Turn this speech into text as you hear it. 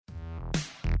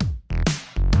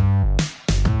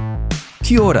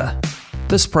Kia ora.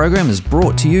 This program is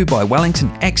brought to you by Wellington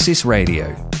Access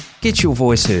Radio. Get your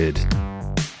voice heard.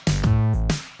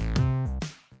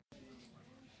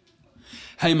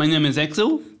 Hey, my name is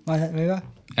Axel. My name's River.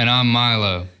 And I'm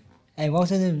Milo. And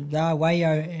welcome to the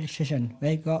radio session.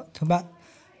 We got to about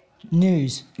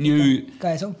news. New Go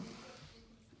Axel.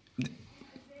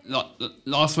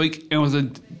 last week, it was a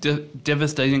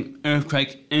devastating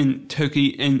earthquake in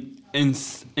Turkey and in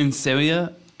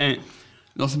Syria, and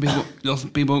lots of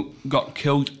people got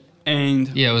killed, and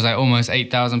Yeah, it was like almost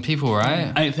 8,000 people,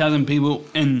 right? 8,000 people,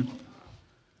 and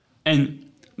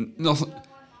lots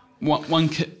one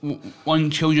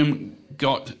children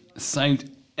got saved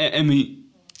in the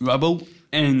rubble,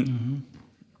 and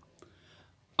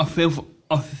I feel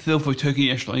for Turkey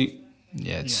actually.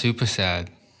 Yeah, it's super sad.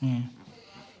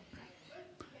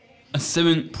 A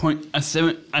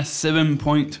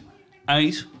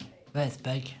 7.8. That's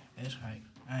big. That's great.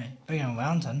 Hey, big in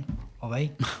Wellington, or we?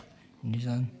 New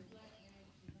Zealand.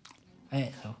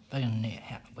 Hey, so big in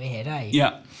we had, eh?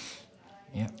 Yeah.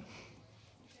 Yeah.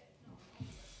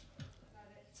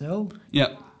 So?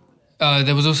 Yeah.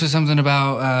 There was also something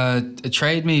about a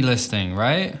Trade Me listing,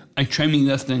 right? A training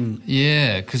listing.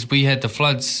 Yeah, because we had the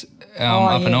floods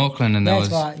up in Auckland, and that's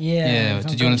there was. right, yeah.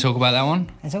 Did you want to talk about that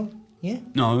one? That's all? Yeah?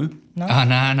 No. No? Oh,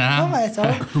 no. Oh, that's all.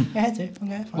 You had to. Okay,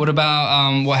 fine. What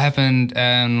about what happened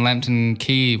in Lambton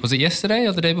Quay? Was it yesterday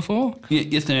or the day before? Yeah,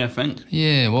 yesterday I think.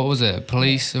 Yeah, what was it?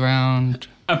 Police around?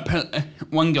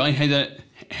 One guy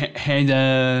had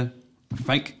a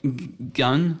fake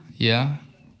gun, Yeah,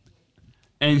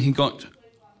 and he got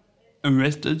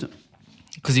arrested.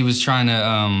 because he was trying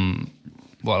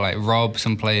to rob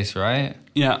some place, right?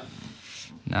 Yeah.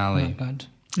 Gnarly. Oh, God.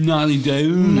 Gnarly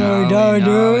do. No, Gnarly,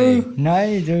 gnarly. No,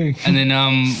 you do. And then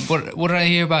what did I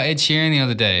hear about Ed Sheeran the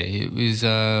other day? He was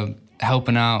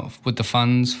helping out with the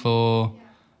funds for,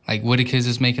 like, Whittaker's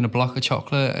is making a block of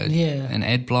chocolate. Yeah. An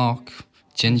Ed block,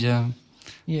 ginger,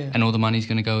 Yeah. and all the money's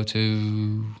going to go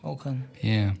to, Auckland.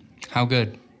 yeah. How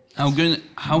good? How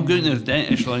good is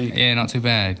that actually? Yeah, not too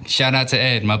bad. Shout out to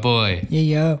Ed, my boy.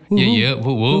 Yeah. Yeah.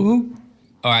 Woo woo. Woo-hoo.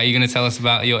 All right, you going to tell us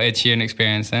about your Ed Sheeran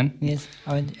experience then? Yes,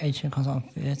 I went to Asian concert on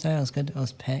Thursday. It was good. It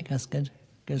was packed. It was good.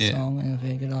 Good Yeah. song and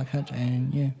very good. I like it.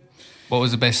 And yeah, What was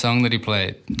the best song that he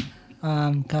played?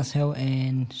 Gus Hill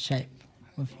and Shape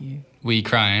with You. Were you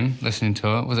crying listening to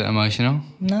it? Was it emotional?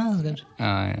 No, it was good. Oh,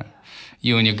 yeah.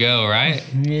 You and your girl, right?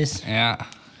 Yes. Yeah.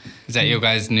 Is that your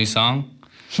guys' new song?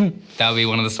 That'll be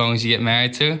one of the songs you get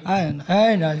married to? I don't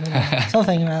know.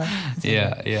 Something about it.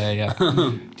 Yeah.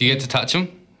 Do you get to touch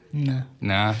him? No.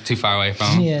 Nah, too far away from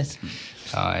him? Yes.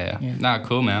 Oh, yeah. Yeah. Nah,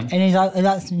 cool, man. And he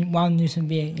likes one new some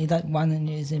beer. He likes one that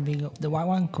is in beer. The white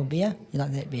one called beer. He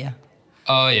likes that beer.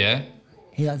 Oh, yeah?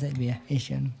 He likes that beer.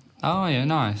 Asian. Oh, yeah,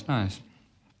 nice.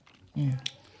 Yeah.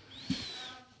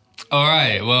 All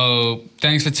right, well,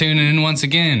 thanks for tuning in once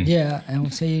again. Yeah, and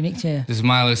we'll see you next year. This is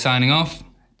Milo signing off.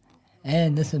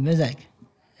 And this is music.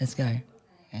 Let's go.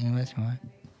 And that's right.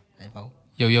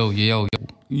 Yo. Yo.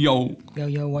 Yo,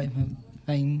 wait for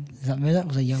thing. Is that music?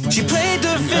 Was it yo? She played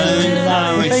the fiddle in an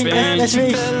Irish band.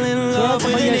 She fell in love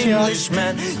with an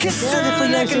Englishman. Kissed her on the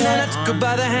neck and then I took her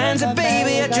by the hands. And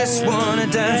baby, I just wanna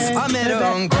dance. I met her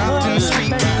on Grafton Street,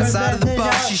 right outside of the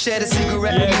bar. She shared a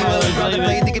cigarette with me while her brother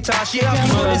played the guitar. She asked me,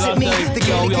 what is it me? The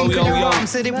girl who came in her arm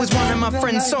said it was one of my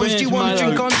friend's songs. Do you want to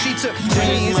drink on? She took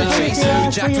me as a chaser,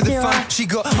 Jack for the fun. She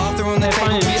got Arthur on the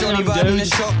table, Johnny riding a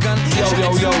shotgun. Yo.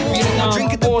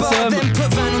 Drink at the bar, then put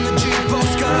Van on the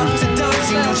jukebox. Got up to dance,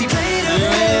 you know she played her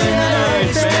fiddle in an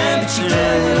Irish band, but she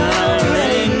fell in love with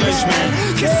an Englishman.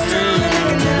 Kissed her on the neck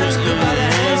and then I took her by the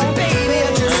hands. And baby, I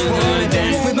just wanna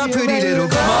dance with my pretty little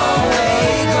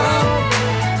Galway girl.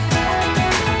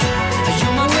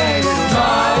 You're my pretty little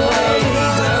Galway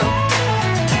girl.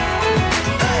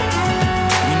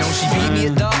 You know she beat me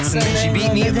at darts and then she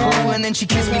beat me at pool, and then she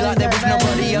kissed me like there was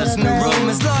nobody else in the room.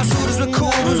 As last orders were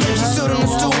called was when she stood on the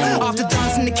stool after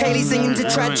dancing to Kaylee singing to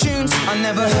trad tunes. I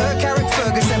never heard Carrick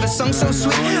Fergus ever sung so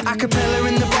sweet. A cappella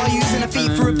in the bar using her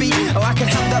feet for a beat. Oh, I could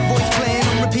have that voice playing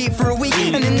on repeat for a week.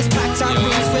 And in this packed out room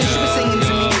where she was singing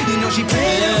to me, you know she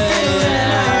played her fiddle in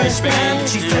an Irish band, but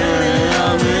she fell in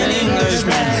love with an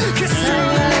Englishman. Kissed her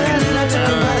on the neck and then I took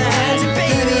her by the hands. And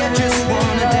baby, I just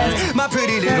wanna dance, my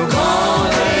pretty little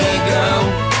Galway girl.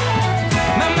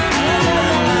 My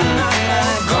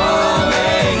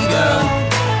Galway girl.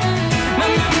 My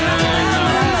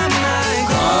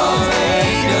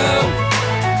Galway girl.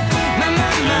 My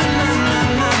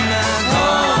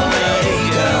Galway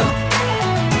girl.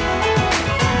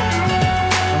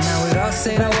 Well, now we'd all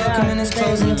say our welcome and it's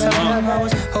closing time. I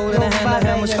was holding a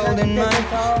hand was holding mine.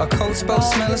 A cold spell,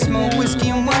 smell of smoke, whiskey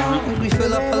and wine. We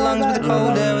fill up her lungs with the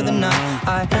cold air of the night.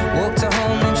 I walked her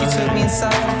home and she took me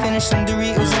inside. Finished some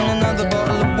Doritos and another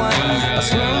bottle of wine. I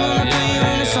swear I'm gonna put you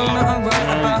in a song that I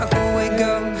write about a Galway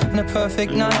girl and a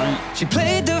perfect night. She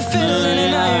played the fiddle in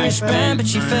an Irish band, but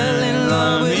she fell in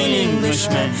love with an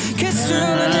Englishman. Kissed her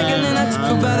on the neck and then I took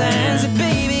her by the hands. And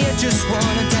baby, I just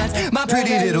wanna dance. My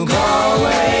pretty little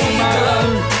Galway girl.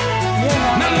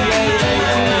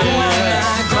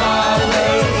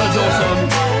 That's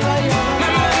awesome.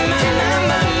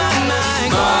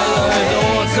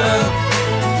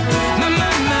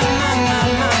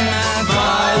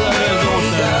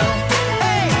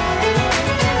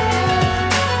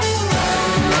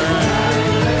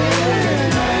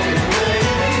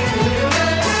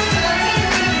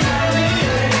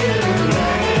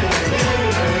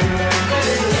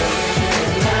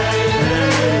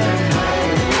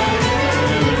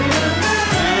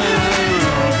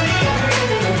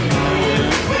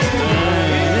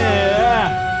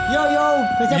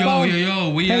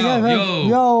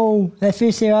 Yo, that's for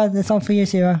you, Sarah. That's all for you,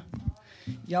 Sarah.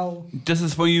 Yo. This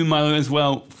is for you, Milo, as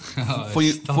well. For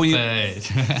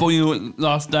your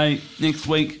last day next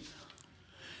week.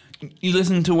 You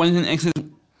listen to Wellington Access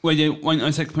Radio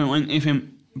 106.1 FM.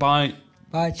 Bye.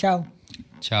 Bye, ciao.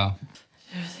 Ciao.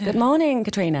 Good morning,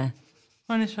 Katrina.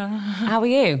 Morning, Shana. How are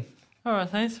you? All right,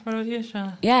 thanks. What about you,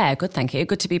 Shana? Yeah, good, thank you.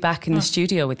 Good to be back in the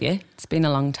studio with you. It's been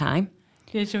a long time.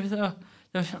 Yeah, she was.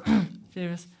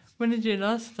 When did you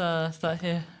last start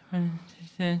here? When do you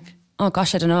think? Oh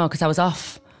gosh, I don't know, because I was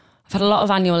off. I've had a lot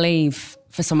of annual leave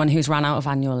for someone who's ran out of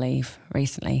annual leave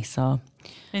recently, so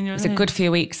it was a good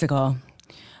few weeks ago.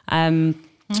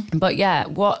 But yeah,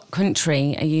 what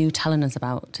country are you telling us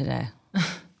about today?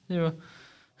 It's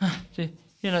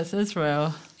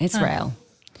Israel. Israel.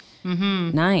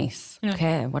 Mm-hmm. Nice. Yeah.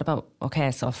 Okay, what about...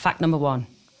 Okay, so fact number 1.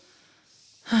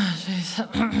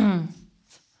 Jeez.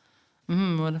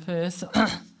 What if it is?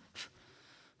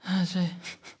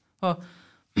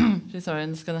 Sorry,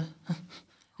 I'm just gonna...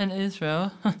 In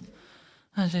Israel,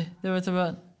 there was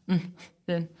about...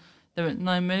 Then there were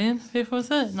 9 million people, was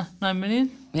it? 9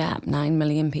 million? Yeah, 9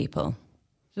 million people.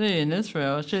 Gee, in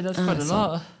Israel, that's quite a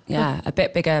lot. Yeah, a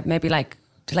bit bigger, maybe like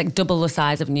double the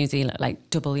size of New Zealand, like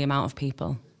double the amount of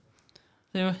people.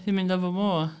 You mean double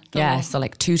more? Yeah, so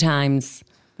like 2 times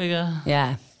bigger.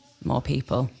 Yeah, more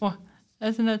people. Well,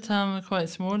 isn't it quite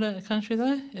small, that country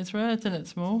though? Israel, isn't it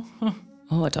small?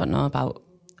 I don't know about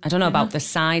the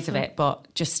size of it, but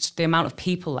just the amount of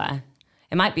people there.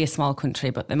 It might be a small country,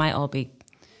 but it might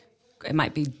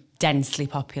be densely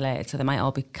populated, so they might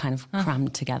all be kind of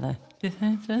crammed together. Do you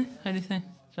think, Johnny? How do you think,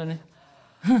 Johnny?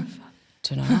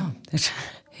 Don't know.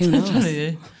 Who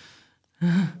knows?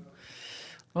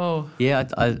 Oh. Yeah,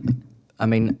 I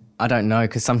mean, I don't know,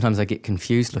 because sometimes I get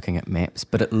confused looking at maps,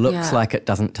 but it looks like it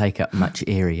doesn't take up much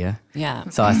area. Yeah.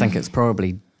 So I think it's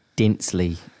probably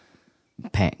densely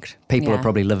packed. People are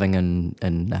probably living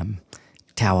in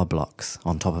tower blocks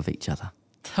on top of each other.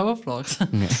 Tower blocks?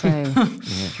 True.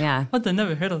 Yeah. What? I've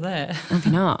never heard of that. Have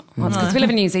you not? Well, it's because we live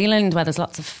in New Zealand where there's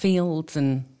lots of fields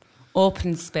and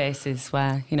open spaces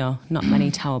where, not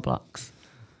many tower blocks.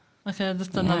 Okay, I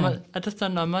just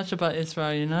don't know much about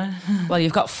Israel, Well,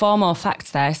 you've got 4 more facts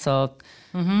there, so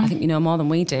I think you know more than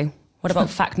we do. What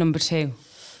about fact number 2?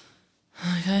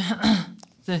 Okay.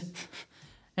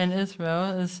 In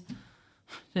Israel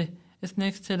it's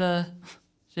next to the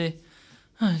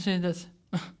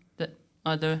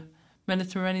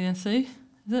Mediterranean Sea,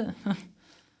 is it?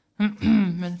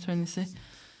 Mediterranean Sea.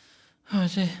 Oh,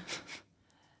 gee.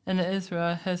 And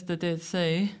Israel has the Dead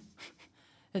Sea.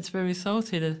 It's very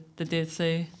salty, the Dead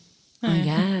Sea. Oh,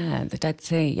 yeah, the Dead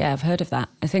Sea. Yeah, I've heard of that.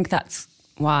 I think that's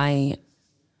why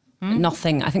I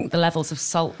think the levels of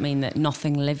salt mean that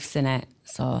nothing lives in it.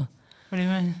 So. What do you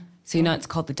mean? So it's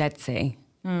called the Dead Sea.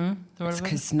 It's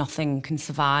because nothing can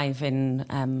survive in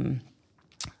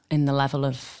the level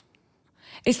of...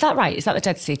 Is that right? Is that the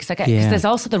Dead Sea? Because there's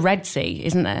also the Red Sea,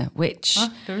 isn't there? Which...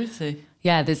 the Red Sea?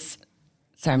 Yeah, there's...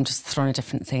 Sorry, I'm just throwing a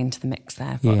different sea into the mix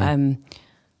there. But,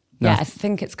 I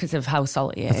think it's because of how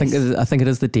salty it is. I think it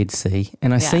is the Dead Sea.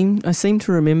 And I seem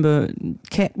to remember...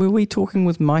 Kat, were we talking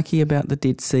with Mikey about the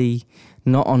Dead Sea,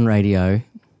 not on radio?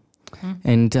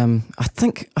 And I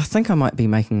think I might be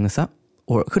making this up.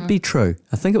 Or it could be true.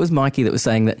 I think it was Mikey that was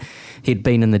saying that he'd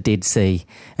been in the Dead Sea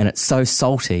and it's so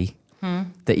salty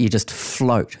that you just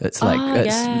float. It's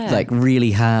like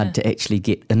really hard to actually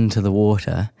get into the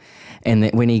water, and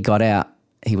that when he got out,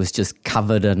 he was just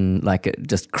covered in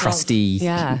just crusty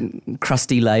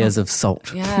layers of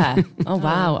salt. Yeah. Oh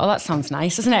wow. Oh, that sounds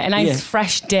nice, doesn't it? A nice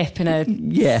fresh dip in a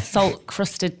salt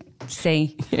crusted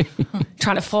sea,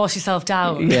 trying to force yourself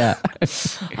down. Yeah.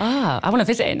 I want to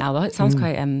visit it now, though. It sounds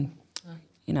quite,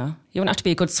 you know, you wouldn't have to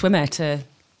be a good swimmer to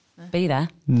be there.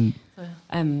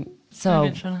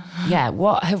 So, yeah,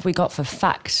 what have we got for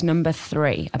fact number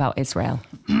 3 about Israel?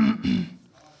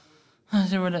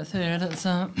 She read it through, and it's,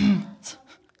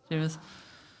 she was,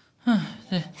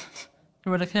 she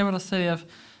read the capital city of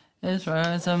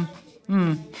Israel is,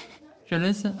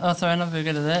 Jerusalem. Oh, sorry, I'm not very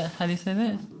good at that. How do you say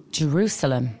that?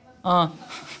 Jerusalem. Oh,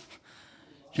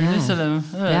 Jerusalem.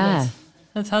 Oh, Yeah.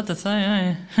 That's hard to say,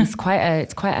 eh? It's quite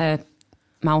a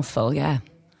mouthful, yeah.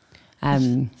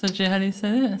 So, how do you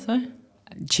say that? Sorry?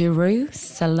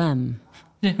 Jerusalem.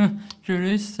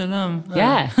 Jerusalem. Oh.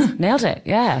 Yeah, nailed it.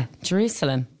 Yeah,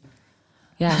 Jerusalem.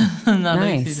 Yeah,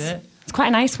 nice. It's quite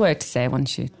a nice word to say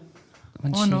once you get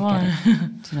it. You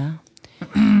know,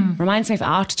 reminds me of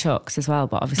artichokes as well,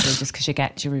 but obviously just because you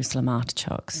get Jerusalem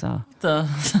artichokes. So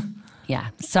yeah,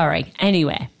 sorry.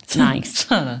 Anyway, it's nice.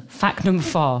 Fact number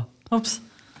 4. Oops.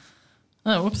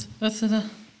 Oh, whoops. That's it.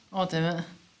 Oh, damn it.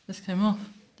 This came off.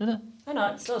 Did it? Oh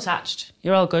no, it's still attached.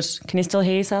 You're all good. Can you still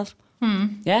hear yourself?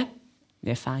 Yeah?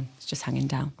 You're fine. It's just hanging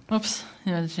down. Oops.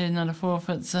 Yeah, the another 4.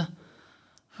 It's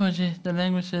the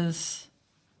language is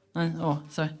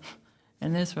sorry.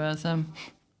 In Israel it's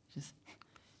just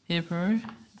Hebrew.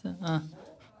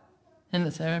 And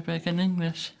it's Arabic and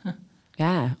English.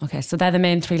 Yeah, okay. So they're the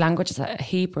main 3 languages: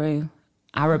 Hebrew,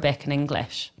 Arabic, and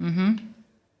English.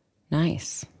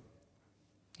 Nice.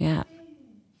 Yeah.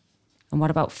 And what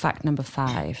about fact number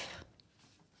 5?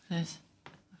 Yes.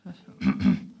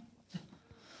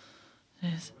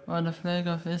 Yes. Well, the flag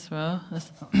of Israel is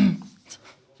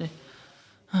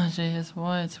she is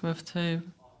white with 2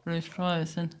 blue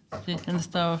stripes and the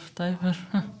Star of David.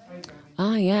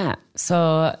 Oh, yeah.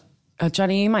 So,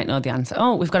 Johnny, you might know the answer.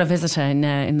 Oh, we've got a visitor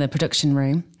in the production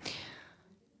room.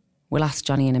 We'll ask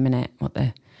Johnny in a minute what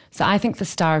the... So I think the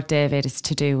Star of David is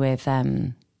to do with...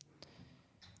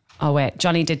 Oh, wait.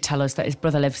 Johnny did tell us that his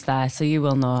brother lives there, so you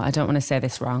will know. I don't want to say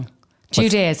this wrong.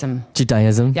 Judaism.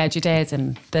 Judaism. Yeah,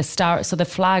 Judaism. The star... So the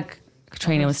flag,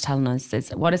 Katrina was telling us, is...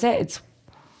 What is it? It's...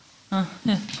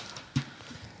 Yeah.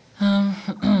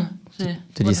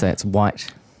 Did you say it's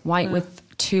white? White with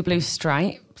 2 blue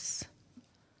stripes.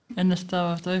 And the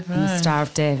Star of David. And the Star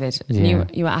of David. Yeah.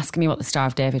 You were asking me what the Star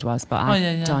of David was, but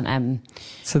I don't...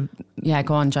 So yeah,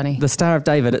 go on, Johnny. the Star of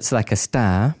David, it's like a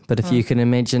star, but if you can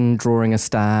imagine drawing a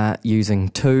star using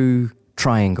 2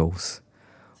 triangles.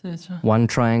 One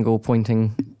triangle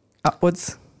pointing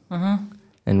upwards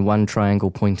and one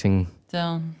triangle pointing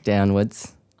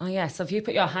downwards. Oh, yeah, so if you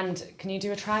put your hand... Can you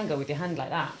do a triangle with your hand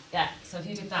like that? Yeah, so if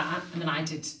you did that, and then I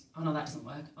did... Oh, no, that doesn't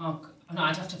work. Oh, no,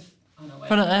 I'd have to... Oh, no, wait.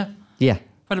 Put it there. Yeah.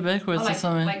 Put it backwards or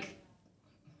something.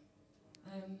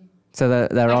 So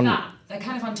they're like on... that. They're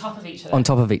kind of on top of each other. On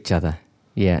top of each other.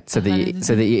 Yeah, so that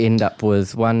you end up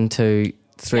with 1, 2,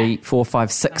 3, 4,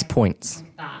 5, 6 points.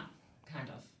 Like that, kind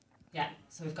of. Yeah,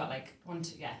 so we've got like 1,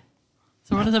 2, yeah.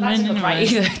 So what does it mean anyway?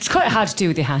 Right either. It's quite hard to do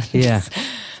with your hands. Yeah.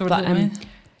 So what does it mean?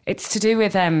 It's to do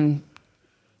with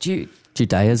Judaism.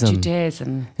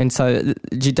 Judaism. And so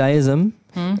Judaism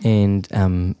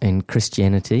and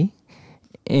Christianity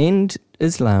and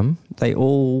Islam, they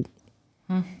all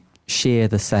share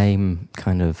the same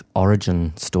kind of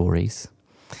origin stories.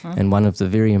 And one of the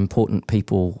very important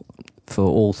people for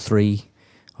all 3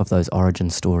 of those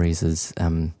origin stories is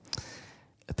a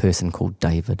person called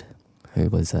David, who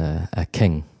was a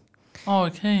king. Oh,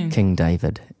 a king. King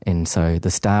David. And so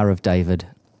the Star of David...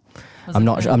 I'm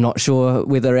not sure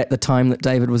whether at the time that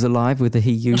David was alive, whether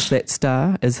he used that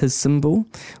star as his symbol,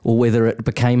 or whether it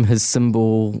became his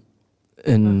symbol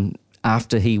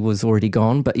after he was already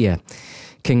gone. But yeah,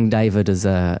 King David is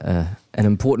an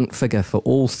important figure for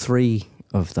all 3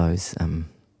 of those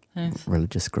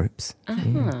religious groups.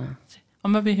 Uh-huh. Or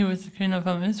maybe he was the king of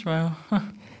Israel.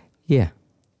 Yeah.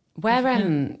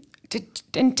 Where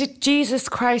did Jesus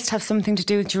Christ have something to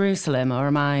do with Jerusalem, or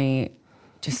am I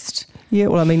just... Yeah,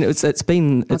 well, I mean, it's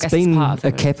been a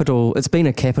capital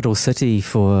city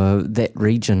for that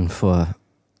region for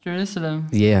Jerusalem.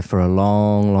 Yeah, for a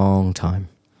long, long time.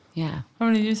 Yeah. How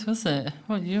many years was it?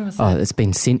 What year was it? Oh, it's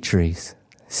been centuries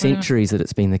that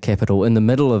it's been the capital. In the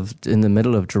middle of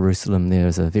Jerusalem,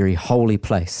 there's a very holy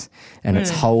place, and it's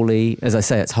holy. As I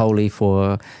say, it's holy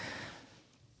for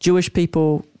Jewish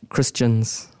people,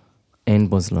 Christians, and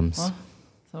Muslims. What?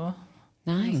 So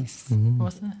nice.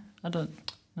 What's it? I don't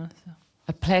know.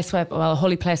 A place where, a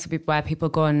holy place would be where people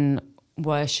go and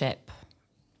worship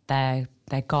their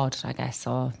God, I guess,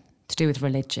 or to do with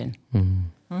religion. Yeah.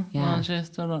 Yeah. Well, I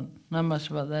just don't know much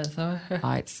about that, so.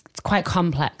 It's quite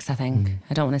complex, I think.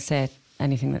 I don't want to say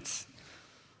anything that's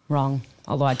wrong,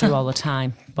 although I do all the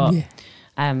time. But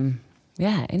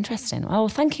yeah, interesting. Oh, well,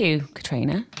 thank you,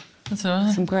 Katrina. That's all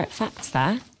right. Some great facts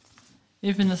there.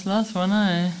 Even this last one,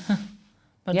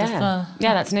 But yeah,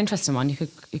 that's an interesting one. You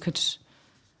could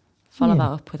follow that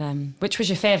up with which was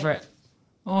your favourite?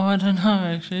 Oh, I don't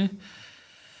know actually.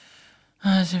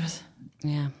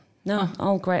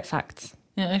 All great facts.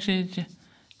 Yeah, actually,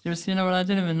 you know what I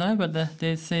didn't even know, but the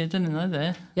Dead Sea, I didn't know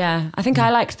there. Yeah, I think I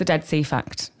liked the Dead Sea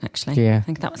fact actually. Yeah, I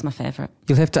think that was my favourite.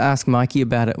 You'll have to ask Mikey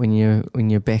about it when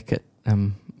you're back at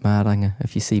Maranga,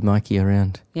 if you see Mikey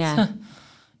around. Yeah,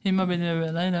 he might be there a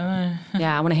bit later.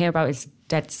 Yeah, I want to hear about his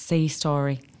Dead Sea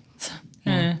story.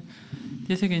 Yeah.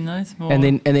 Do you think he knows more?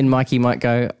 And then Mikey might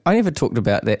go, I never talked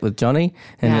about that with Johnny,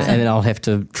 and then I'll have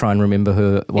to try and remember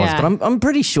who it was. Yeah. But I'm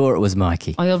pretty sure it was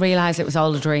Mikey. Or you'll realise it was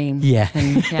all a dream. Yeah.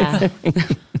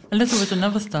 Unless it was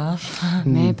another staff.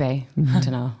 Maybe. I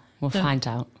don't know. We'll find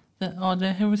out.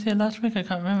 Who was here last week? I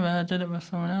can't remember. I did it with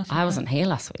someone else. I wasn't here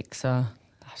last week, so I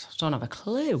don't have a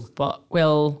clue. But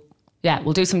we'll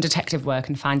do some detective work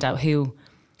and find out who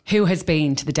has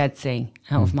been to the Dead Sea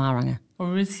out of Maranga. Or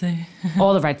Red Sea.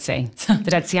 Or the Red Sea. The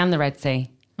Dead Sea and the Red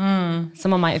Sea.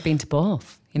 Someone might have been to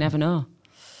both. You never know.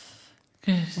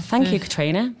 Good. Well, thank you,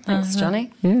 Katrina. Thanks,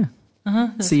 Johnny. Yeah.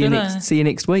 See you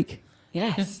next week.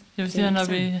 Yes. And I'll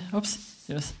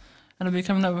be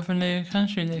coming up with a new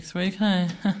country next week, hey?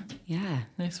 Yeah.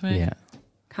 Next week. Yeah.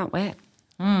 Can't wait.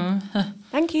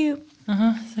 Thank you.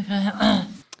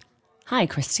 Hi,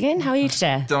 Christian. How are you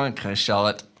today? Doing okay,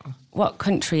 Charlotte. What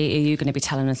country are you going to be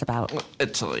telling us about?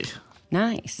 Italy.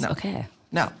 Nice. No. Okay.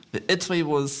 Now, Italy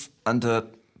was under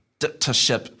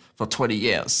dictatorship for 20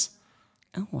 years.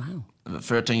 Oh, wow.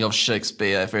 13 of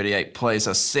Shakespeare, 38 plays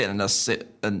are set in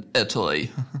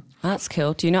Italy. That's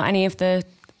cool. Do you know any of them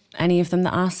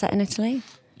that are set in Italy?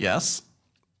 Yes.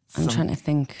 I'm trying to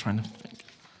think.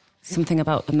 Something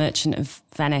about the Merchant of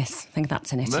Venice. I think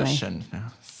that's in Italy. Merchant,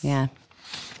 yes. Yeah.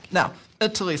 Now,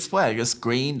 Italy's flag is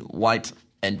green, white,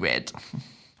 and red.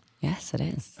 Yes, it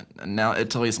is. And now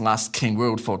Italy's last king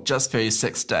ruled for just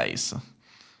 36 days.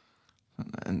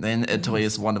 And then Italy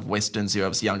is one of Western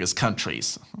Europe's youngest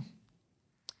countries.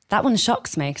 That one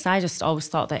shocks me because I just always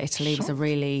thought that Italy was a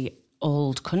really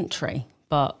old country,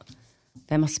 but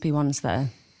there must be ones that are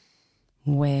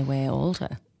way, way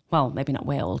older. Well, maybe not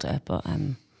way older, but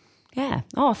yeah.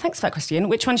 Oh, thanks for that, Christian.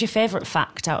 Which one's your favourite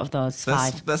fact out of those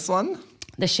five? This one?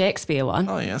 The Shakespeare one.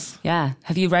 Oh, yes. Yeah.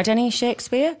 Have you read any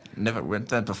Shakespeare? Never read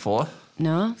that before.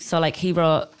 No? So, like, he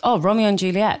wrote... Oh, Romeo and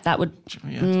Juliet. That would...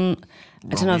 I don't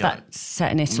know if that's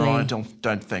set in Italy. No, I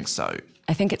don't think so.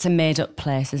 I think it's a made-up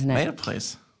place, isn't it? Made-up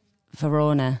place?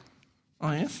 Verona.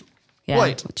 Oh, yes?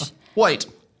 Yeah. Wait.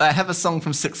 I have a song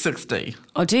from 660.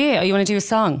 Oh, do you? Oh, you want to do a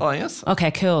song? Oh, yes.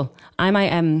 Okay, cool. I might...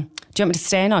 do you want me to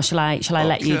stay in or shall I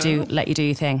let you do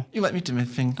your thing? You let me do my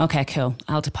thing. Okay, cool.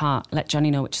 I'll depart. Let Johnny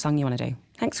know which song you want to do.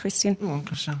 Thanks, Christian. Oh, I'm going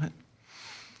to show it.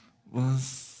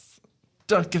 Was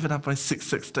Don't Give It Up by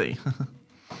 660.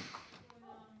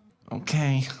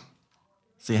 Okay.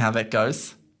 See how that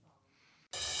goes.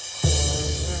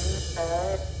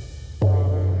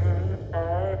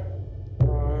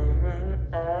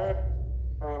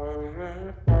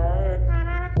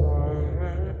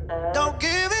 Don't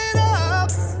give it up.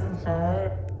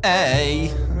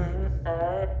 Hey.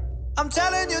 I'm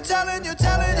telling you, ha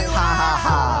ha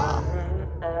ha.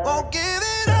 Won't give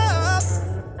it up.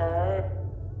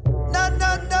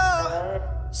 No.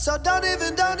 So don't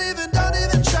even try.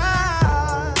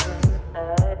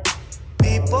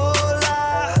 People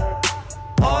lie.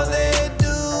 All they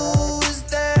do is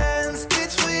dance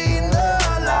between the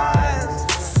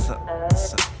lines.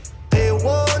 They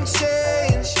won't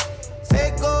change.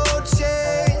 Fake gold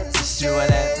change.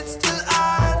 Shades till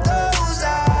I those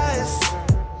eyes.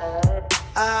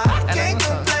 I can't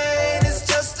complain. It's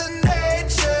just the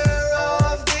nature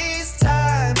of these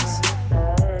times.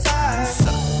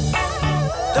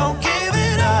 Don't give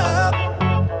it up.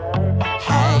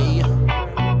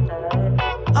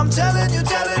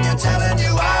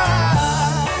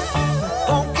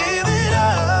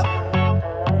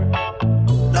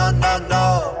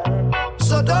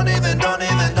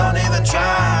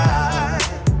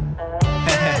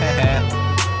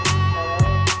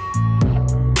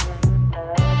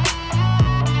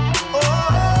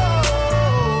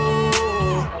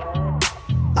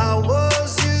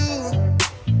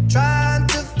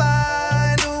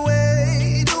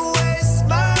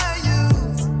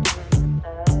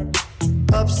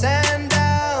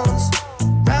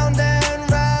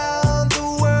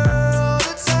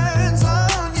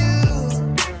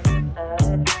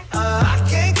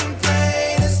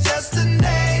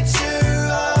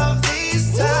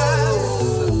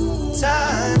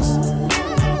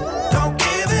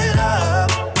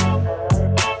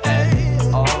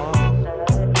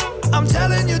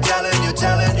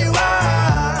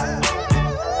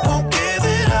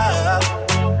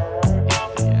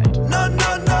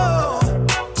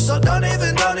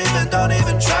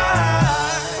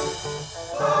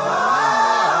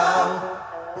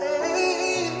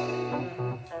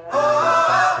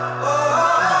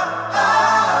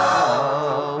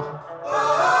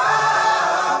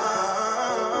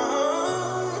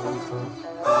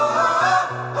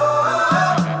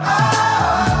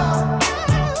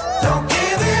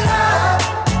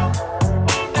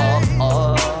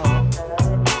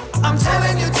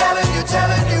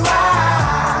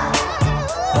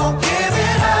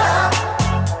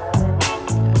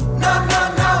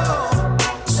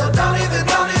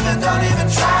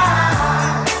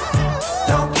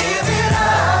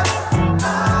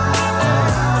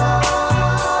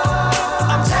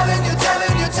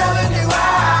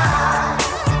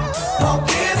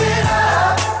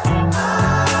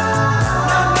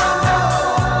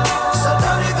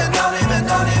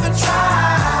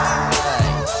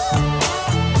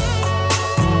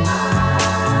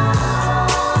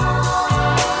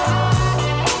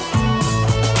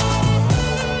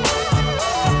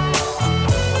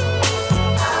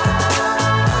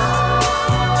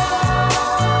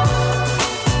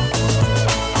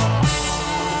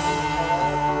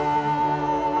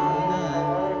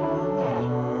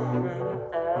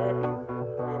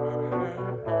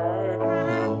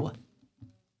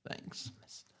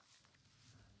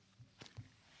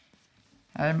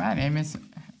 Hi, my name is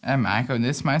Michael.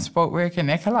 This is my sport worker,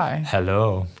 Nikolai.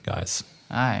 Hello, guys.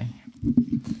 Hi.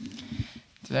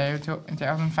 Today we're talking to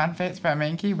some fun facts about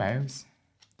Minky whales.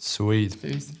 Sweet. For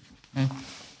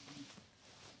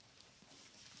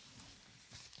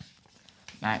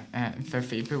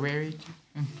February,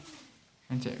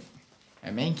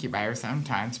 a minke whale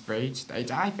sometimes breeds. They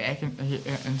dive back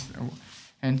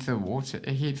into the water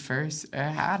head first,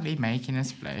 hardly making a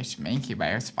splash. Minke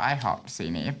whales spy hop to see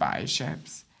nearby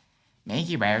ships.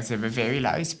 Minke whales have a very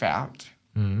low spout.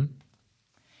 Mm.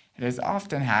 It is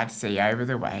often hard to see over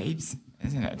the waves,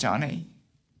 isn't it, Johnny?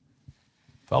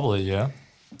 Probably, yeah.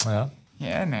 Yeah.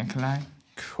 Yeah, Nikolai.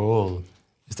 Cool.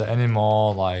 Is there any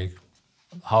more, like,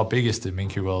 how big is the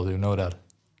minke whale? Do you know that?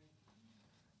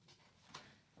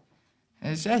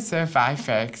 It's just 5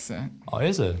 facts. Oh,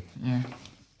 is it? Yeah.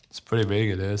 It's pretty big,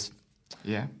 it is.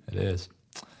 Yeah. It is.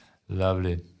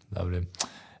 Lovely, lovely.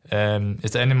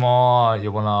 Is there any more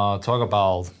you want to talk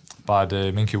about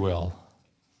the minke whale?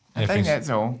 I think that's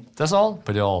all. That's all?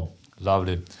 Pretty all.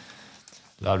 Lovely.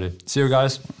 Lovely. See you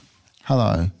guys.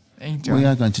 Hello. Enjoy. We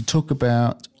are going to talk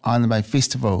about Island Bay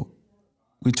Festival.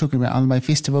 We're talking about Island Bay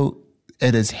Festival.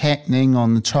 It is happening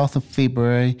on the 12th of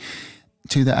February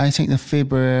to the 18th of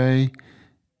February.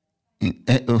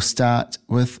 It will start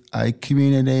with a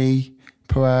community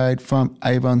parade from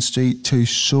Avon Street to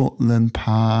Shortland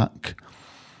Park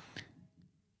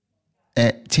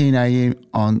at 10 a.m.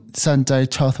 on Sunday,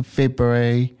 12th of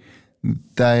February.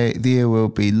 There will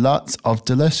be lots of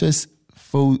delicious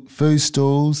food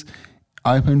stalls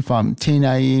open from 10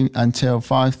 a.m. until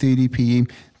 5:30 p.m.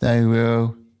 They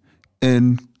will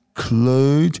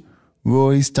include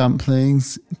Roy's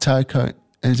Dumplings, Toko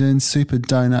Eden, Super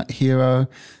Donut Hero.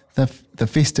 The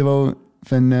festival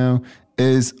finale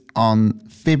is on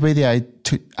February the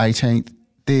 18th.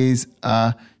 There's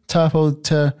a Taupo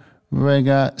Te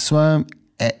Rega swim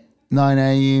at 9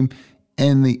 a.m.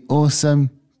 and the awesome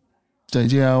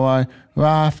DIY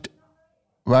raft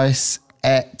race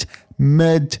at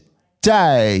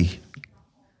midday.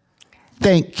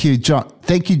 Thank you,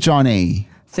 Johnny.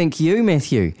 Thank you,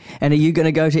 Matthew. And are you going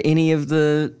to go to any of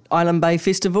the Island Bay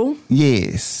Festival?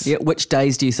 Yes. Yeah. Which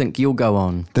days do you think you'll go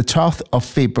on? The 12th of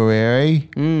February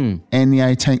and the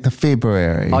 18th of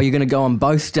February. Oh, you're going to go on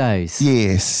both days?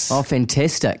 Yes. Oh,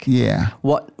 fantastic. Yeah.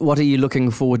 What are you looking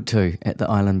forward to at the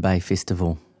Island Bay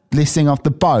Festival? Blessing of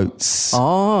the boats.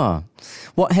 Oh,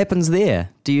 what happens there?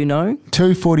 Do you know?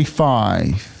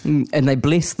 2:45. And they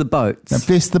bless the boats? They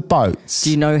bless the boats.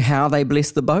 Do you know how they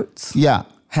bless the boats? Yeah.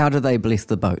 How do they bless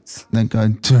the boats? They go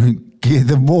to get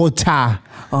the water.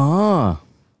 Oh.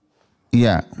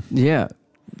 Yeah. Yeah.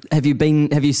 Have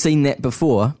you seen that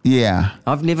before? Yeah.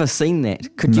 I've never seen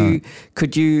that.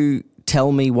 Could you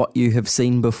tell me what you have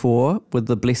seen before with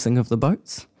the blessing of the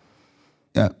boats?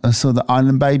 Yeah. I saw the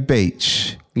Island Bay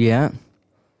Beach. Yeah.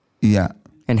 Yeah.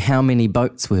 And how many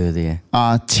boats were there?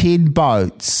 10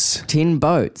 boats. 10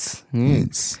 boats.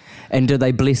 Yes. And do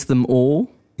they bless them all?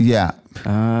 Yeah.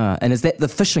 And is that the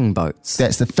fishing boats?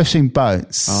 That's the fishing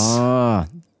boats. Oh,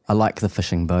 I like the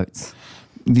fishing boats.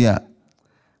 Yeah.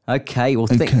 Okay, well,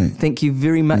 thank you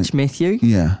very much, Matthew.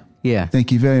 Yeah. Yeah.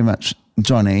 Thank you very much,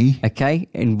 Johnny. Okay,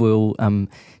 and we'll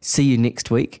see you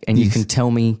next week, and you can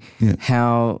tell me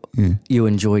how you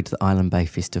enjoyed the Island Bay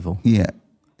Festival. Yeah.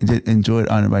 Enjoyed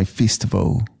Island Bay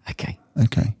Festival. Okay.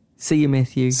 Okay. See you,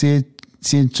 Matthew. See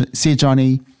you,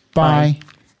 Johnny. Bye.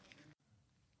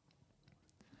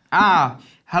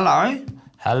 Hello.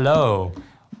 Hello.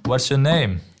 What's your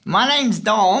name? My name's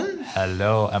Dom.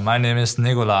 Hello, and my name is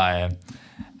Nikolai.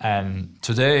 And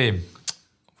today we're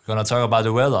gonna talk about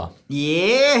the weather.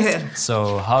 Yeah.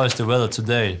 So how is the weather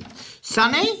today?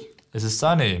 Sunny? Is it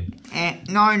sunny?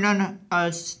 No.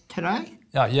 It's today.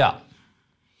 Yeah.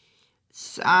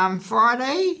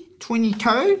 Friday,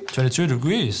 22. 22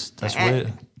 degrees. That's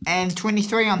weird. And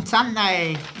 23 on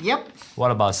Sunday. Yep.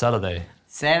 What about Saturday?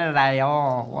 Saturday,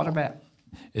 what about?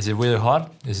 Is it really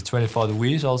hot? Is it 24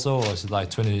 degrees also? Or is it like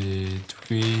 20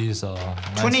 degrees? Or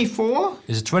 24?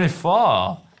 Is it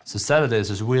 24? So Saturday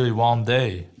is a really warm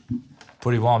day.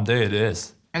 Pretty warm day it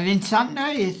is. And then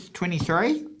Sunday is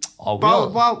 23? Oh,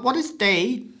 well, what is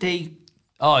D?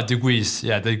 Oh, degrees.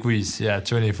 Yeah, degrees. Yeah,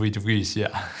 23 degrees.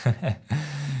 Yeah.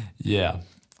 Yeah.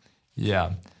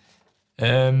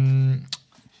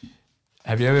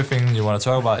 Have you everything you want to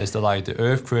talk about? Is there like the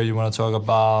earthquake you want to talk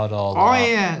about? Or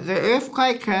yeah, the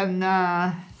earthquake in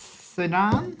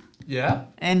Sudan. Yeah.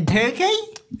 And Turkey.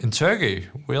 In Turkey,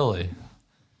 really?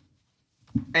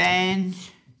 And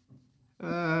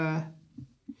the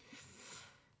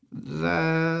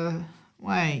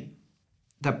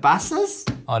buses.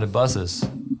 Oh, the buses.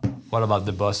 What about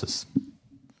the buses?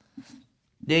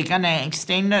 They're going to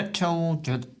extend it till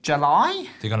July.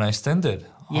 They're going to extend it?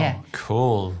 Yeah. Oh,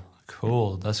 cool.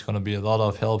 Cool. That's going to be a lot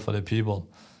of help for the people.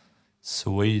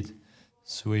 Sweet.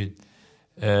 Sweet.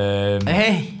 Is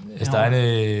there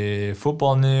any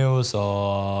football news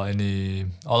or any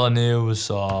other news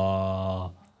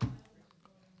or...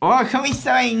 Or can we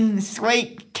sing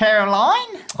Sweet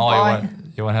Caroline? Oh,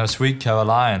 you want to have a Sweet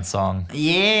Caroline song?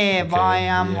 Yeah, okay, by,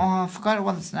 I forgot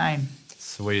what its name.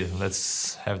 Sweet,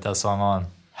 let's have that song on.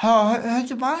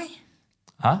 Who's it by?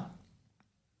 Huh?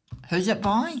 Who's it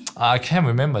by? I can't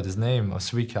remember this name of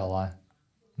Sweet Caroline.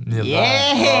 Nearby.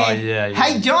 Yeah. Oh, yeah.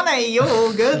 Hey, Johnny, you're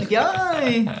a good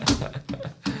guy.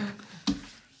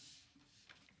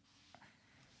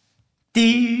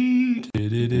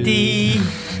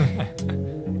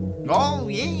 Oh,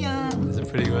 yeah. Is it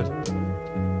pretty good?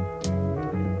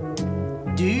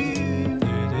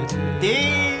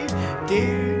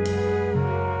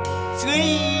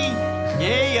 Sweet,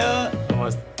 yeah.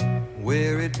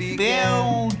 Where it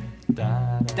began,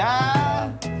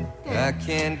 I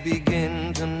can't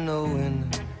begin to knowing,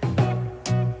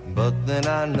 but then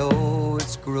I know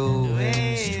it's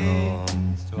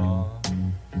growing strong.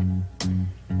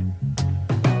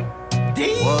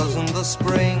 Wasn't the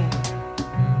spring,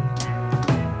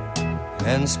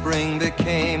 and spring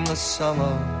became the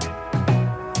summer.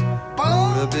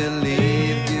 Who'd have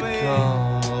believed you'd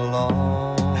come along?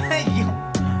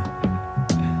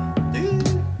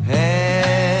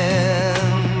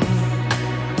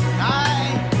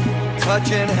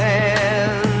 Touching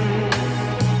hands,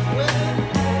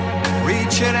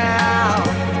 reaching out,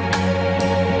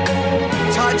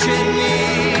 touching me,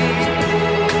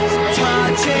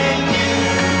 touching you.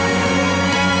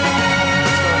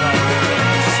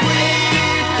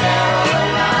 Sweet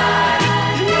Caroline,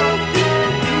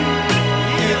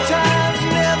 your times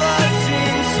never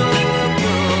seem so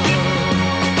good.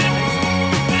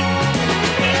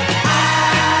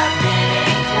 I've been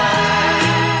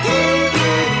inclined to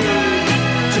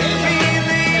believe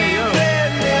that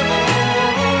never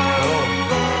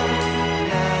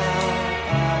now.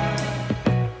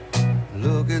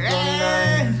 Look at the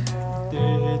night,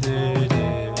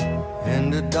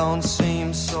 and it don't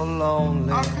seem so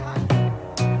lonely.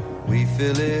 We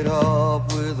fill it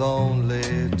up with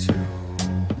only two.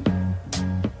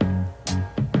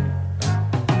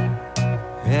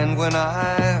 And when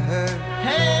I hurt,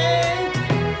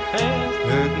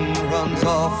 hurting runs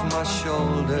off my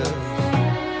shoulders.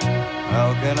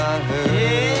 How can I hurt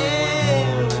when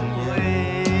holding you?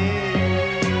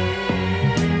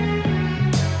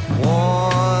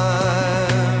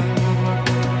 Warm,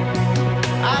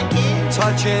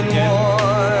 touching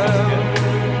warm,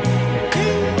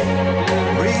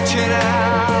 reaching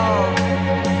out,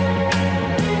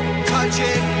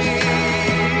 touching me,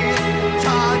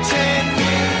 touching you.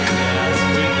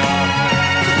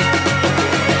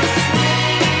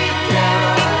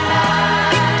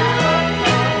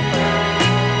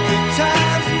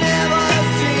 Times never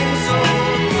seem so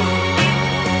good.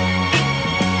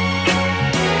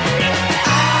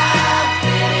 I've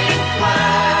been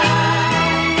inclined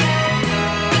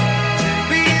to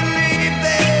believe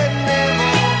they'd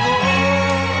never go.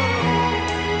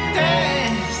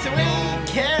 Dance, Sweet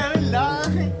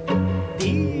Caroline.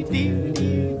 Dee, dee, dee,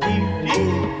 dee,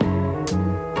 dee.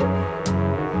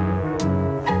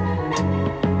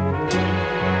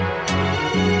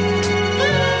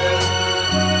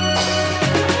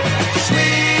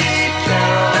 Sweet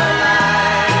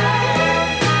Caroline,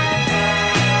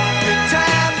 the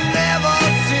times never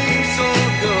seem so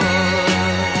good.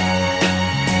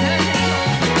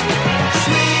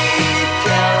 Sweet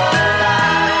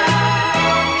Caroline,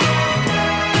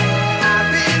 I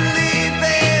believe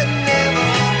they'll never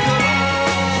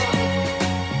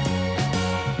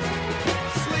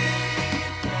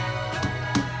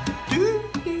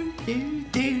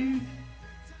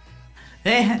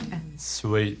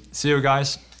Sweet. See you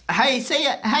guys. Hey, see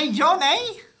ya. Hey,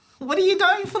 Johnny, what are you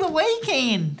doing for the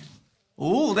weekend?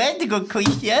 Oh, that's a good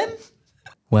question.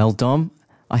 Well, Dom,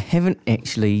 I haven't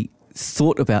actually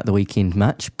thought about the weekend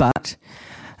much, but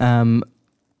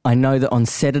I know that on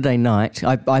Saturday night,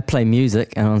 I play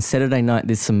music, and on Saturday night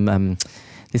there's some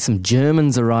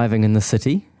Germans arriving in the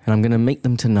city, and I'm going to meet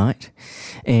them tonight,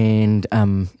 and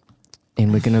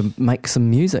we're going to make some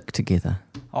music together.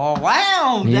 Oh,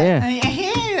 wow. Yeah.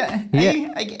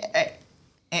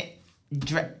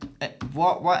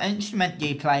 What instrument do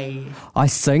you play? I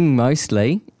sing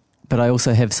mostly, but I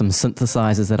also have some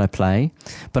synthesizers that I play.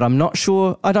 But I'm not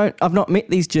sure. I've not met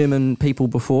these German people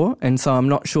before, and so I'm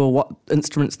not sure what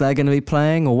instruments they're going to be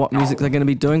playing or what music they're going to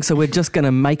be doing. So we're just going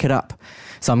to make it up.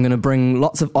 So I'm going to bring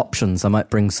lots of options. I might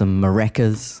bring some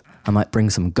maracas. I might bring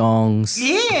some gongs.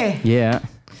 Yeah. Yeah.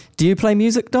 Do you play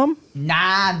music, Dom?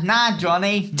 Nah,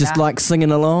 Johnny. Just like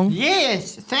singing along?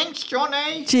 Yes. Thanks,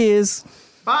 Johnny. Cheers.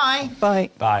 Bye. Bye.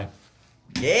 Bye.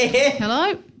 Yeah.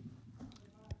 Hello?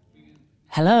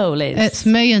 Hello, Liz. It's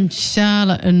me and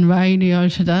Charlotte in radio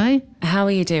today. How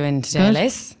are you doing today, Good.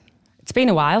 Liz? It's been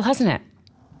a while, hasn't it?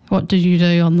 What did you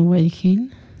do on the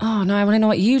weekend? Oh, no, I want to know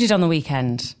what you did on the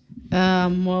weekend.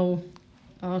 Well,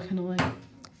 how can I?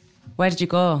 Where did you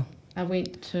go? I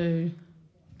went to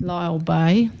Lyle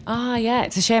Bay. Ah, yeah,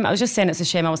 it's a shame. I was just saying it's a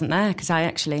shame I wasn't there because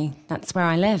that's where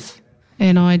I live.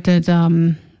 And I did,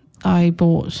 went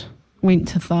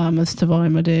to Farmers to buy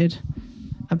my dad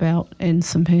and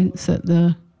some pants at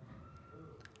the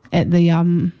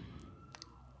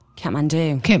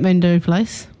Kathmandu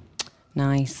place.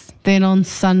 Nice. Then on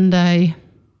Sunday,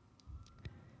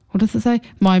 what does it say?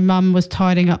 My mum was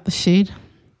tidying up the shed.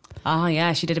 Oh,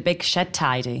 yeah, she did a big shed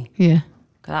tidy. Yeah.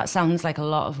 That sounds like a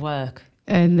lot of work.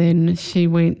 And then she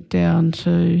went down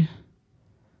to,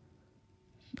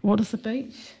 what is the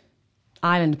beach?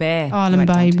 Island Bay. Island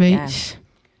Bay Beach. Yeah.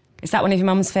 Is that one of your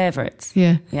mum's favourites?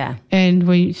 Yeah. Yeah.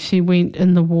 And she went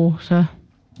in the water.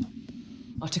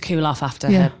 Or to cool off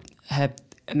after her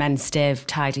men's stave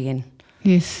tidying.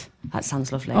 Yes. That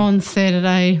sounds lovely. On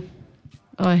Saturday,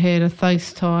 I had a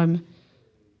FaceTime.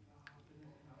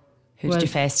 Who did you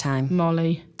FaceTime?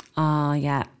 Molly. Oh,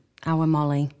 yeah. Our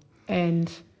Molly.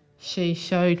 And she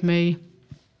showed me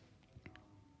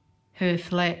her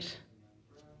flat.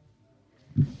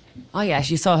 Oh, yeah,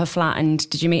 you saw her flat, and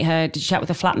did you meet her? Did you chat with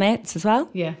her flatmates as well?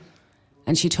 Yeah.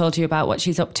 And she told you about what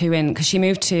she's up to because they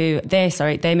moved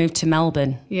to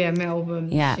Melbourne. Yeah,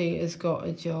 Melbourne. Yeah. She has got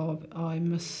a job. I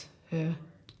miss her.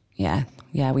 Yeah,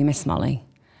 we miss Molly.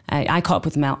 I caught up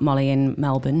with Molly in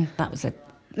Melbourne. That was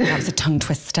a tongue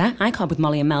twister. I caught up with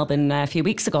Molly in Melbourne a few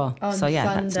weeks ago. On so yeah,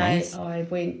 Sunday, that's nice. I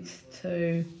went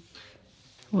to,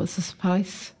 what's this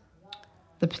place?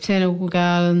 The Botanical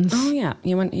Gardens. Oh yeah,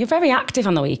 you're very active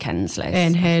on the weekends, Liz.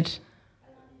 And had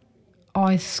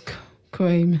ice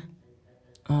cream.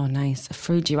 Oh nice, a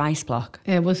fruity ice block.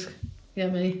 It was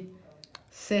yummy.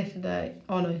 Saturday,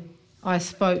 I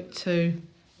spoke to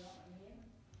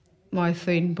my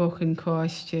friend Book in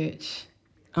Christchurch.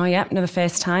 Oh yeah, another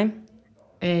FaceTime.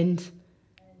 And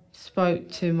spoke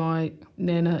to my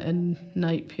nana in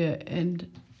Napier and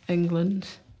England.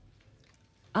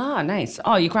 Ah, nice.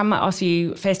 Oh, your grandma, so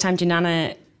you FaceTimed your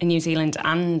nana in New Zealand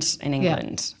and in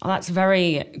England. Yeah. Oh, that's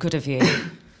very good of you.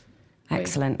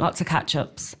 Excellent. Lots of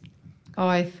catch-ups.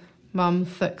 Mum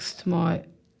fixed my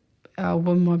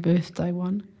album, my birthday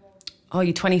one. Oh,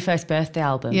 your 21st birthday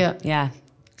album? Yeah. Yeah.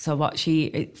 So what,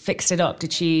 she fixed it up?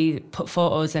 Did she put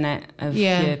photos in it of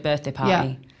your birthday party?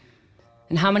 Yeah.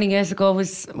 And how many years ago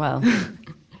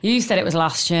you said it was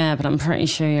last year, but I'm pretty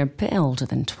sure you're a bit older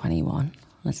than 21,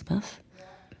 Elizabeth.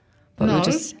 But no,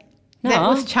 that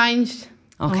was changed.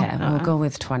 Okay, we'll go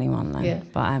with 21 then. Yeah.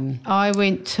 But I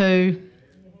went to...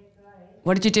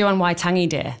 What did you do on Waitangi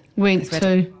Day? Went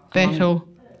to Battle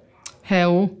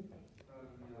Hill.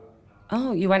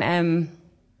 Oh, you went on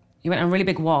a really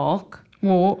big walk.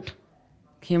 Walked.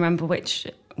 Can you remember which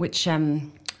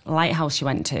lighthouse you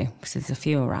went to? Because there's a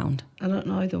few around. I don't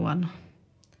know the one.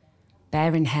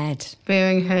 Bearing Head.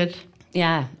 Bearing Head.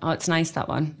 Yeah. Oh, it's nice, that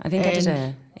one. I think I did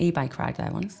an e-bike ride there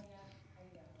once.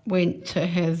 Went to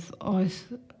have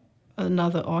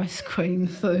another ice cream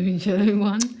Fuji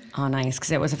one. Oh, nice,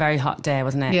 because it was a very hot day,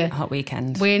 wasn't it? Yeah. Hot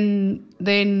weekend.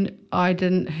 Then I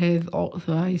didn't have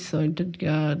Oxway, so I did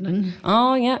gardening.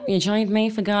 Oh, yeah, you joined me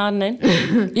for gardening.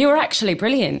 You were actually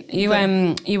brilliant. You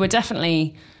were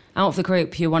definitely, out of the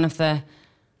group, you're one of the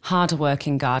harder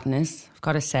working gardeners, I've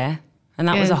got to say. And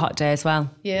that was a hot day as well.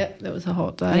 Yeah, that was a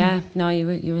hot day. Yeah, no, you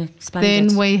were splendid.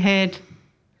 Then we had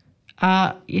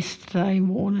art yesterday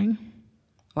morning.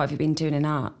 What have you been doing in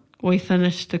art? We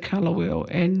finished the colour wheel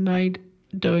and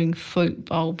doing fruit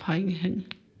bowl painting.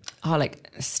 Oh, like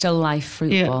still life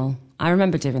fruit bowl. I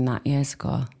remember doing that years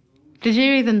ago.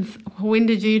 When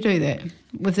did you do that?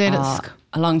 Was that at school?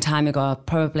 A long time ago,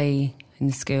 probably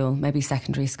in school, maybe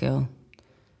secondary school.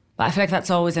 But I feel like that's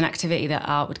always an activity that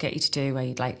art would get you to do, where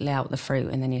you'd like lay out the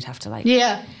fruit and then you'd have to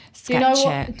sketch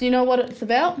it. Do you know what it's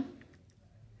about?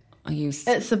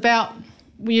 It's about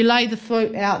you lay the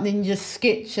fruit out and then you just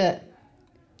sketch it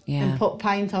and put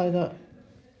paint over it.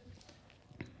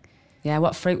 Yeah,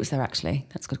 what fruit was there actually?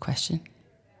 That's a good question.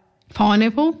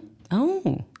 Pineapple.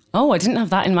 Oh, I didn't have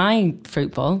that in my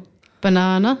fruit bowl.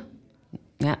 Banana.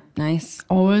 Yeah, nice.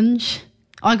 Orange.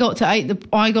 I got to eat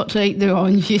the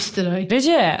orange yesterday. Did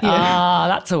you? Yeah. Ah,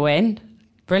 that's a win.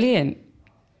 Brilliant.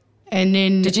 And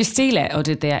then did you steal it, or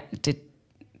did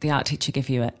the art teacher give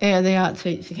you it? Yeah, the art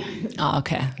teacher. Oh,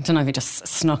 okay. I don't know if you just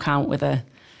snuck out with a...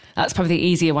 That's probably the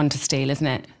easier one to steal, isn't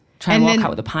it? Try and walk out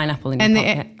with a pineapple in your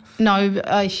pocket.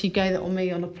 No, she gave it on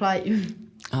me on a plate.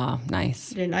 Oh, nice.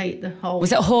 Then ate the whole...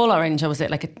 Was it a whole orange or was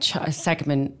it like a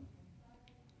segment?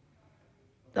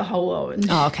 The whole orange.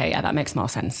 Oh, okay, yeah, that makes more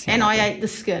sense. Yeah, and I ate the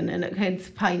skin and it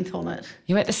had paint on it.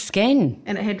 You ate the skin?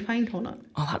 And it had paint on it.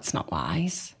 Oh, that's not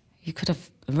wise. You could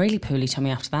have a really poorly tummy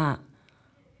after that.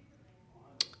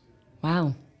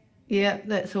 Wow. Yeah,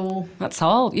 that's all. That's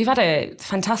all. You've had a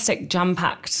fantastic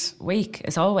jam-packed week,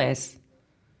 as always.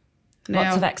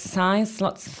 Lots of exercise,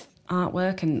 lots of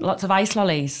artwork and lots of ice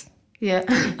lollies. Yeah.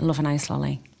 I love an ice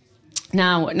lolly.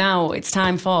 Now it's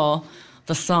time for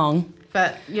the song.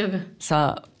 But you're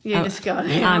just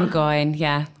going. I'm going,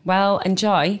 yeah. Well,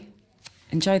 enjoy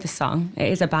the song. It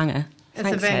is a banger. It's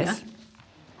Thanks, a banger. Sis.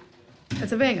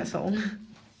 It's a banger song.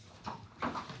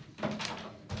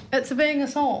 It's a banger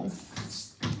song.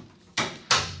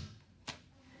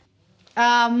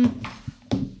 I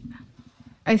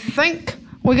think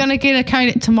we're going to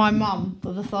dedicate it to my mum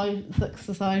for the Six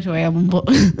Society album, but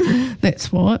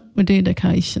that's what, the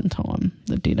dedication time.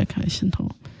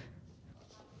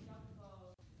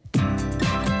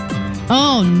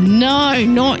 Oh no,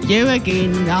 not you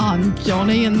again. I'm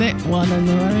Johnny and that one on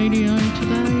the radio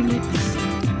today.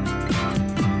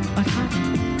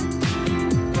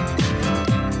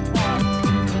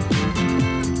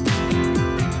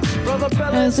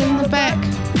 Bella's in the back,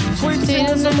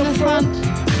 Tina's in the front,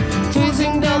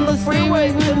 cruising down the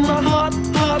freeway with my hot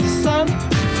sun.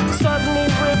 Suddenly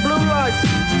red blue lights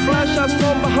flash us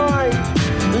from behind.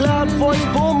 Loud voice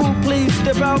booming, please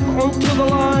step out onto the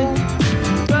line.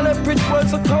 Bella Bridge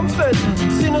words of comfort,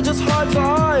 Tina just hides her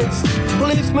eyes.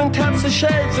 Policeman taps the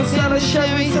shades and said a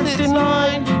Chevy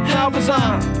 69. How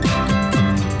bizarre,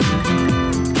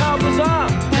 how bizarre,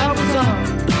 how bizarre.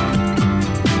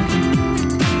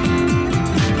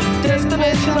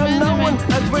 Destination unknown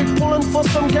as we're pulling for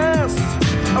some gas.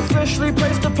 Officially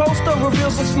placed a poster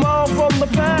reveals a smile from the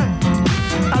pack.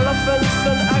 Elephants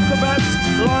and acrobats,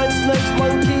 lion, snakes,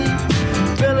 monkey.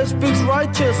 Bella speaks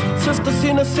righteous, Sister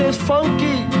Cena says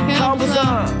funky. How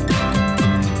bizarre,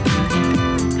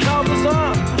 how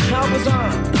bizarre, how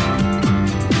bizarre.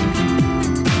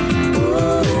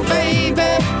 Ooh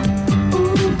baby,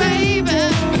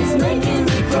 it's making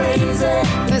me crazy.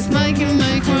 It's making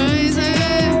me crazy.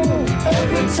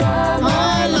 Every time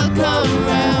I look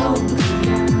around,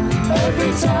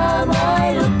 every time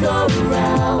I look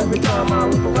around, every time I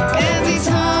look around, every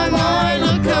time I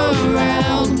look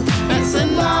around, it's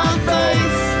in my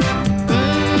face.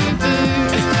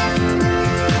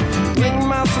 Mickey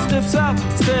Mouse stiffs up,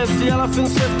 says the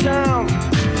elephants lift town.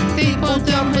 People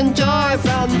jump and jive,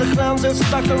 and the clowns are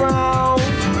stuck around.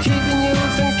 TV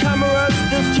news and cameras,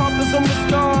 there's choppers in the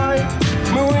sky.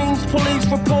 Marines, police,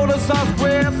 reporters ask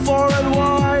where, for and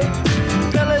why.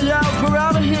 Bella yells, we're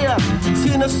out of here.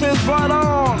 Cena says right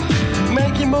on.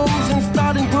 Making moves and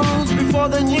starting grooves before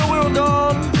they knew we were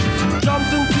gone.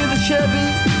 Jumped into the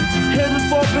Chevy, headed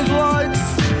for big lights.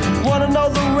 Wanna know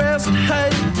the rest? Hey,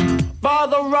 by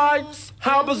the rights.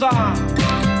 How bizarre. How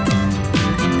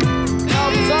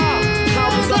bizarre. How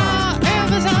bizarre. How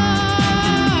bizarre.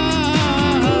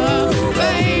 Ooh,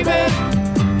 baby.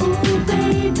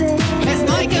 It's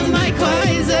making me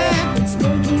crazy. It's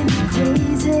making me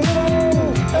crazy.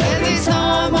 Every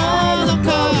time I look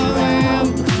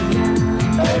around.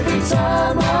 Every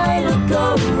time I look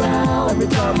around. Every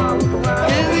time I look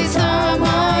around. Every time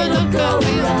I look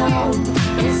around.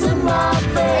 It's in my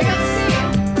face.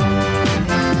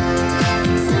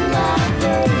 It's in my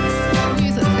face.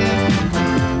 Music here.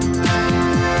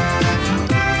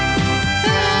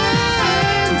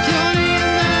 Johnny in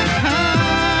the car.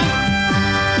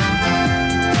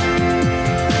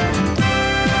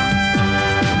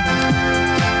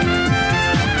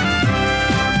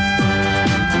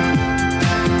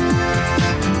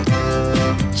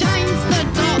 Change the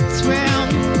dots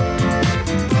round.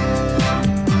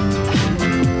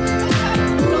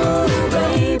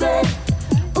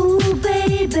 Ooh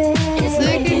baby, it's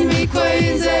making me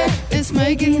crazy. It's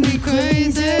making me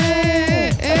crazy.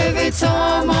 Every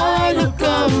time I look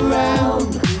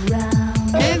around.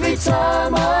 Every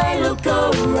time I look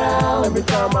around. Every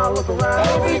time I look around.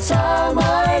 Every time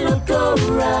I look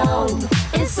around.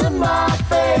 It's in my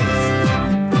face.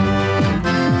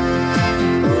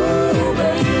 Ooh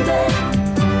baby,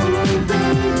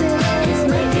 it's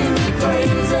making me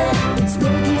crazy. It's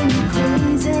making me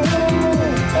crazy.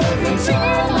 Every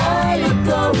time I look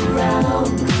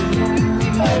around.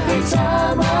 Every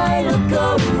time I look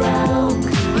around.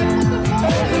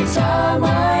 Every time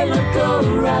I look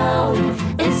around.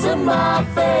 It's in on my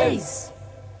face.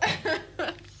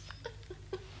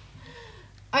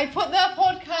 I put their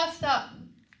podcast up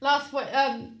last week.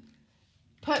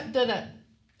 Put did it.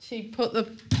 She put the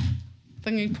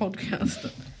thingy podcast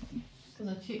up because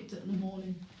I checked it in the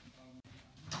morning.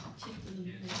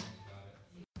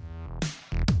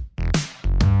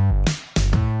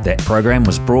 That program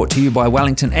was brought to you by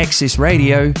Wellington Access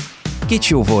Radio. Get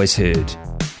your voice heard.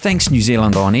 Thanks New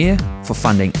Zealand On Air for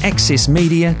funding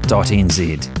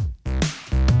accessmedia.nz.